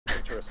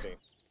interesting.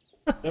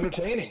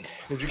 Entertaining.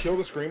 Did you kill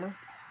the screamer?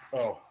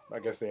 Oh, I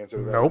guess the answer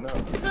to that Nope. is no.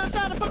 He's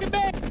inside the fucking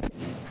bed!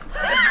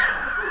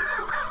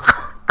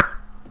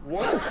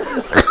 What?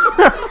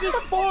 He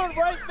just spawned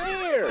right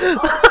there! Oh,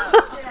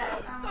 shit.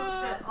 I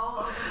almost shit all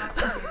over my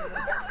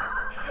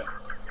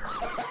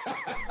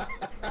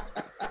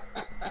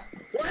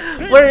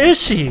computer. Where is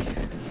she?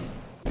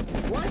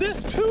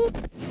 This too?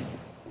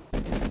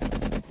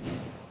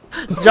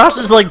 Josh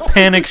is like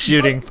panic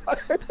shooting.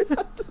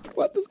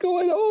 What is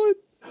going on?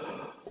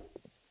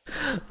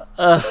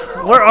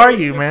 Where are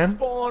you, man?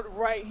 Spawned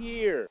right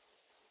here.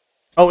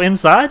 Oh,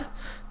 inside?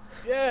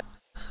 Yeah.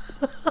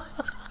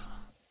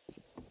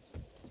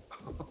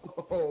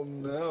 Oh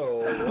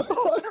no.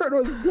 All I heard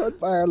was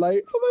gunfire.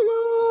 Like,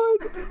 oh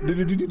my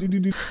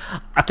god.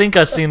 I think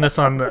I've seen this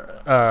on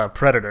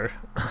Predator.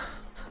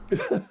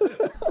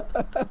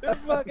 They're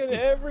fucking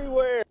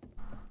everywhere.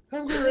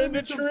 They're in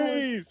the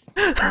trees.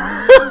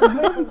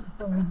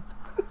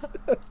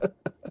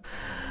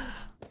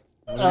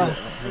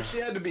 She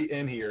had to be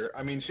in here.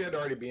 I mean, she had to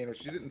already be in here.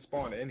 She didn't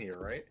spawn in here,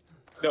 right?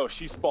 No,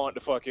 she spawned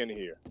the fuck in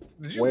here.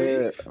 Did you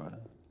Where? leave?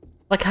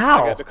 Like I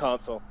how? got the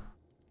console.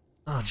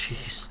 Oh,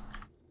 jeez.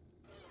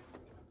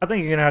 I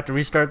think you're gonna have to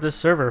restart this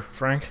server,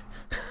 Frank.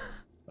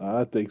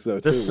 I think so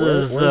too. This Where-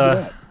 is, where's it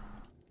at?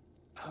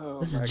 Oh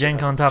This is my jank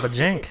God. on top of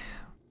jank.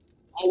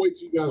 I'll wait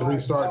till you guys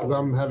restart because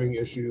I'm having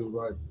issues with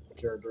my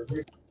character.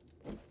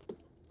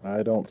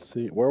 I don't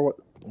see. Where? What?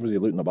 Was he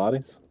looting the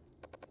bodies?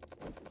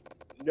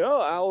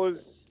 No, I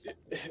was.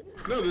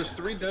 No, there's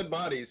 3 dead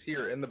bodies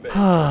here in the base.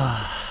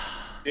 I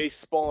They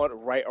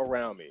spawned right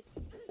around me.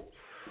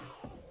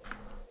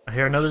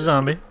 hear another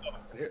zombie.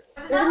 Here.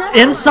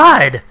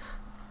 Inside!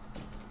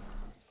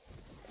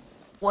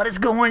 What is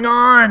going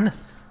on?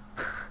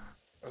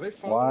 Are they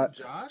following What?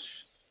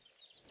 Josh?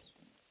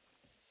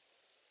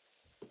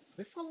 Are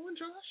they following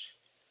Josh?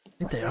 I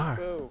think they I think are.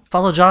 so.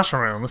 Follow Josh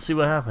around. Let's see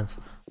what happens.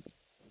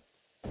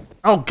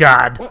 Oh,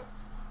 God. What?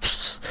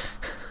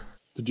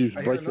 Did you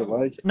I break hear your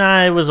another leg?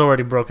 Nah, it was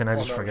already broken. I Oh,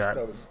 just no, forgot.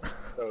 That was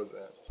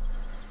it.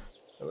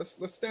 Now,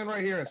 let's stand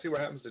right here and see what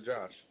happens to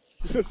Josh.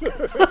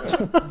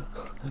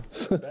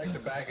 Back to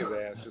back his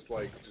ass, just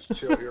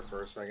chill here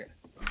for a second.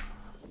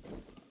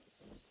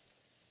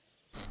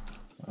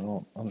 I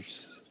don't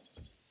understand.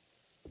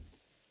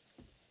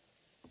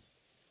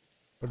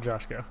 Where'd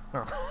Josh go?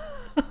 Oh.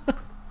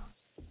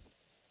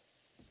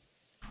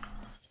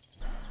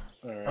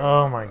 All right.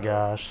 Oh my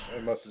gosh.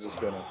 It must have just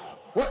been a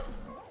what?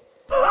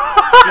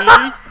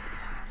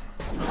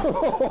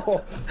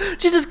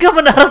 She's just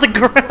coming out of the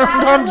ground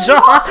on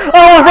Josh.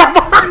 Oh,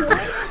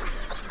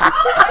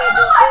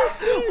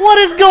 what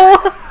is going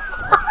on?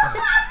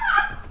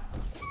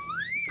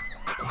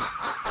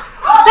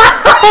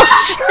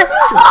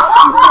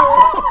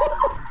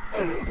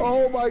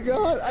 Oh my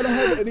god! I don't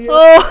have any.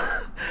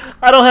 Oh,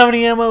 I don't have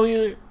any ammo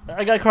either.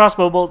 I got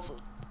crossbow bolts.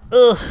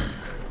 Ugh.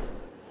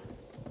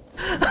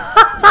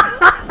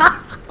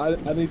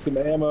 I need some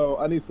ammo.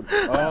 I need some.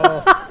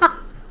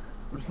 Oh,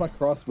 where's my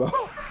crossbow?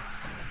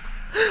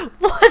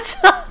 What?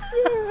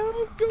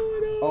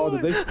 Oh,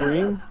 did they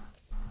scream?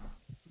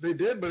 They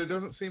did, but it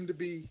doesn't seem to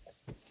be.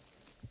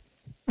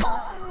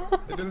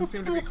 It doesn't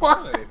seem to be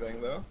calling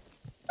anything though.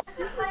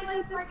 It's like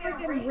the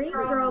freaking ring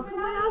girl coming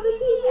out of the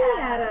TV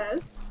at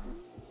us.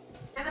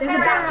 And the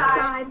bear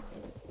outside.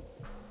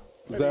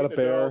 Is that a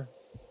bear?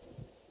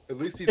 At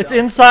least he's It's outside.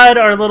 inside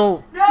our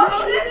little. No,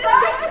 it's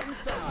inside.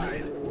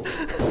 Inside.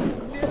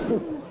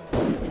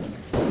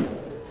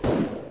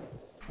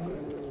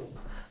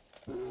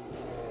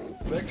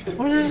 That could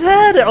What be- is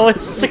that? Oh,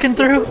 it's sticking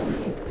through.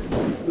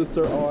 This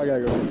sir. Oh, I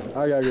gotta go.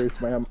 I gotta go get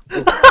some ammo.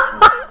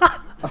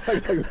 I gotta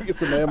go get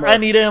some ammo. I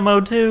need ammo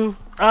too.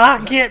 Ah,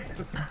 I can't.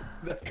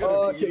 That could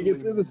Oh, I have can't get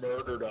easily through this.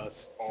 murdered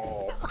us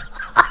all.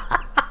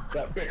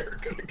 That bear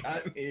could have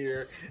gotten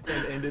here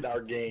and ended our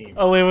game.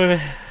 Oh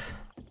wait.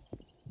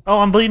 Oh,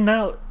 I'm bleeding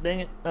out. Dang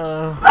it.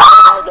 No.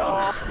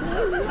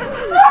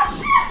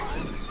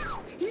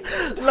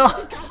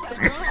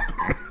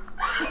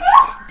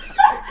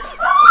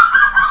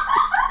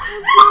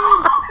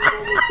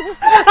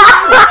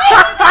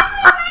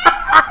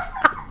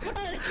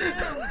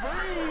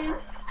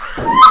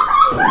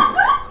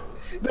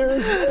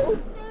 There's no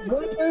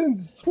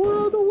weapons. Where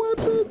are the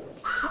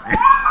weapons?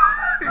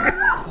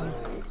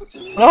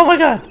 Oh my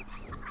god.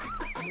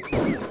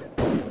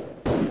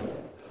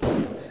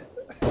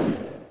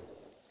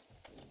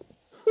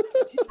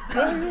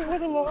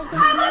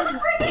 I was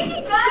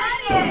freaking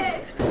gunning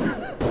it.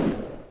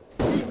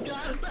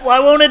 Why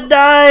won't it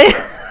die?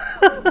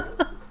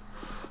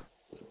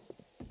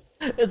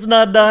 It's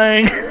not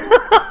dying.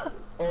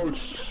 Oh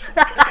shit!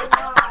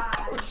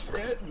 Oh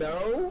shit!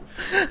 No!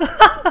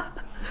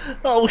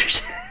 Oh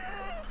shit.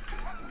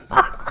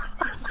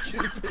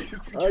 Excuse me.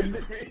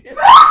 Excuse me.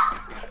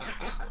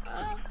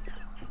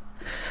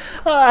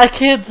 I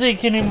can't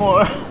think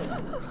anymore.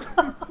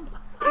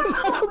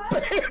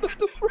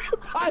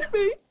 Behind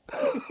me.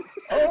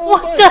 Oh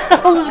What my the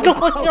hell is God.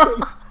 going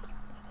on?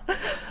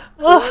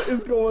 What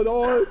is going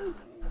on?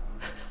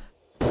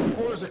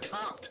 Or is a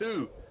cop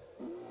too?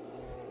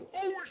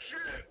 Oh shit!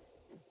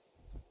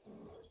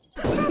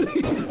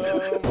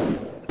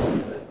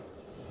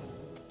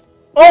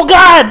 Oh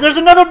God! There's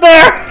another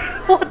bear!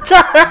 What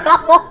the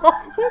hell?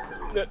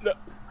 No.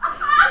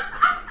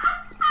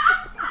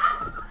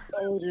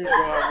 Oh dear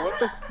God! What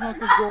the fuck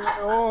is going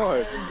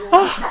on?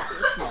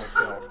 It's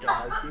myself,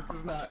 guys. This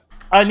is not.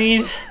 I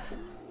need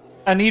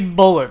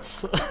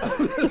bullets.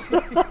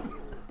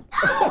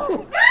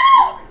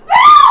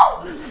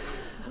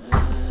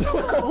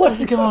 What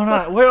is going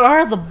on? Where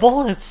are the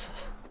bullets?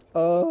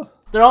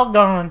 They're all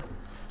gone.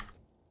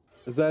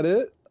 Is that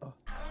it?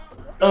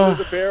 There's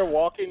a bear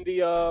walking the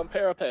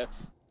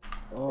parapets.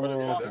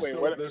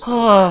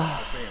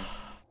 Oh,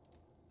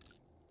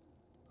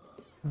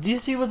 Do you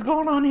see what's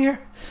going on here?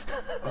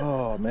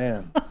 oh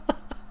man.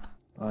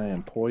 I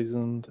am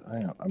poisoned.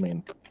 I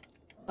mean,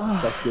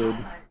 infected.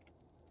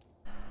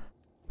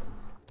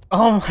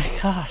 Oh my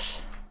gosh.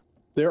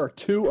 There are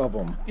 2 of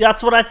them.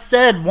 That's what I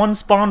said. One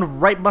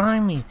spawned right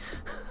behind me.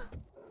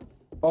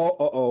 Oh,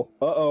 uh-oh.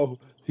 Uh-oh.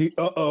 Is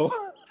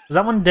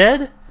that one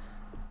dead?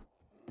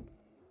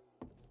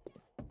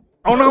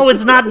 Oh no,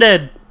 it's not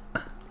dead.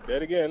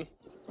 Dead again.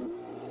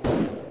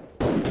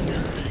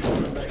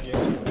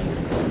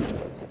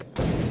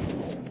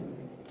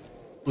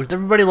 Was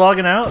everybody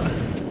logging out?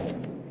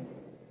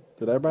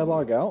 Did everybody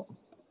log out?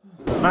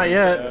 Not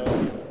yet.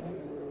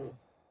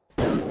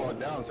 Logged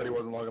down and said he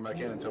wasn't logging back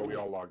in until we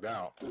all logged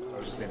out. I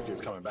was just saying if he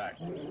was coming back.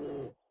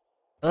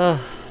 Ugh.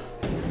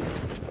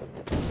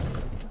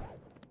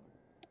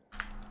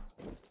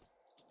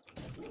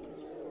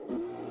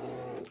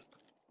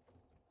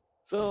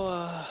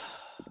 So,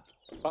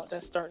 about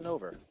that starting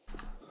over.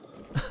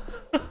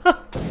 I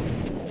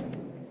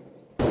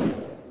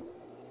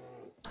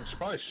should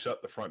probably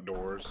shut the front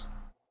doors.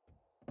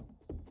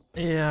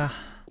 Yeah.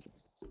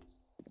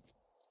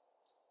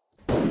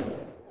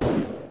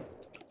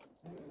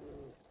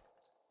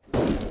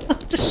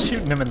 Just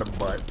shooting him in the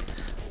butt.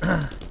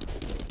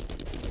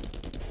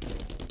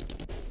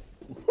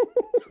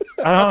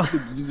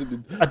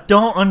 I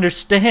don't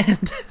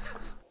understand.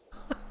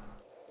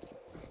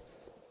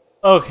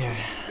 Okay.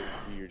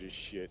 The weirdest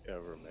shit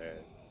ever,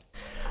 man.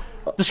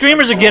 The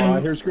screamers are I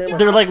getting... hear screamers.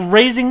 They're like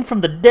raising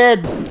from the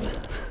dead.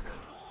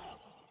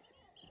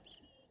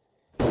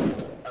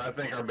 I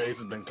think our base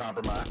has been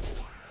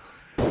compromised.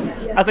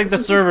 I think the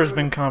server's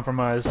been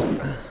compromised.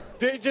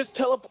 They just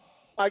teleport.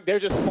 Like they're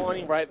just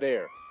spawning right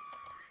there.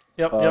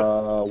 Yep, yep.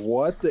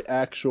 What the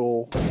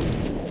actual...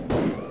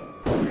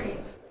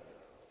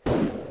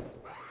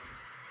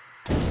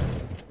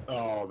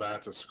 Oh,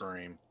 that's a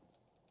scream.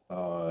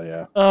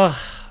 Yeah.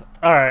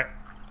 Alright.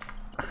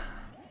 I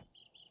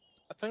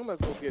think I'm gonna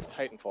go get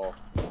Titanfall.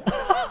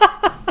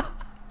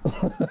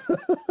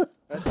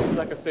 That seems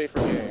like a safer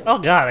game. Oh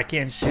god, I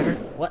can't shoot her.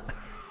 What?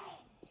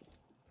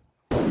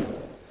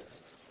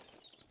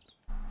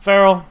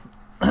 Farrell,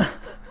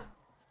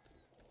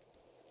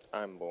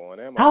 I'm born.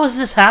 Am I? how is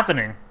this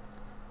happening?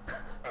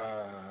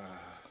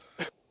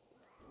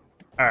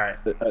 Alright.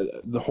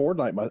 The Horde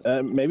Knight,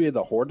 maybe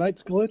the Horde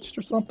Knight's glitched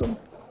or something.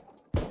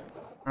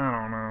 I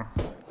don't know.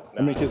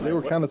 I mean, because they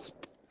were kind of,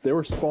 they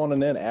were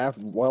spawning in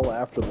well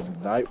after the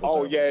night was Oh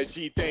over. yeah,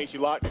 she thinks she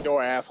locked the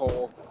door,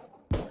 asshole.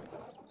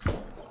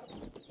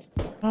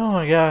 Oh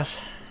my gosh.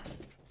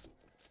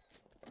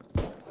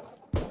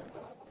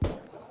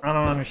 I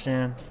don't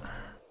understand.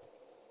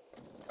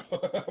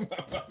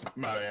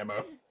 I'm out of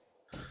ammo.